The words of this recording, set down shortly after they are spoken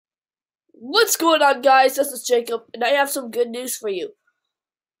What's going on, guys? This is Jacob, and I have some good news for you.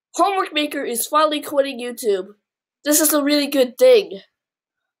 Homework Maker is finally quitting YouTube. This is a really good thing.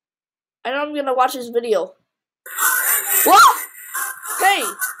 And I'm gonna watch his video. What? Hey,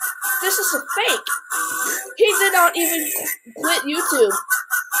 this is a fake. He did not even quit YouTube.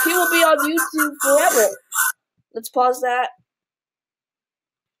 He will be on YouTube forever. Let's pause that.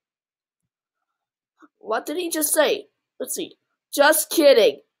 What did he just say? Let's see. Just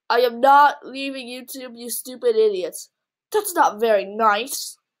kidding. I am not leaving YouTube, you stupid idiots. That's not very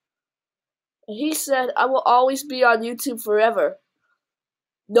nice. And he said, I will always be on YouTube forever.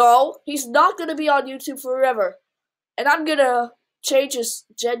 No, he's not gonna be on YouTube forever. And I'm gonna change his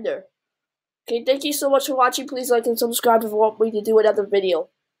gender. Okay, thank you so much for watching. Please like and subscribe if you want me to do another video.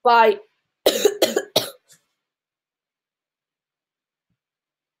 Bye.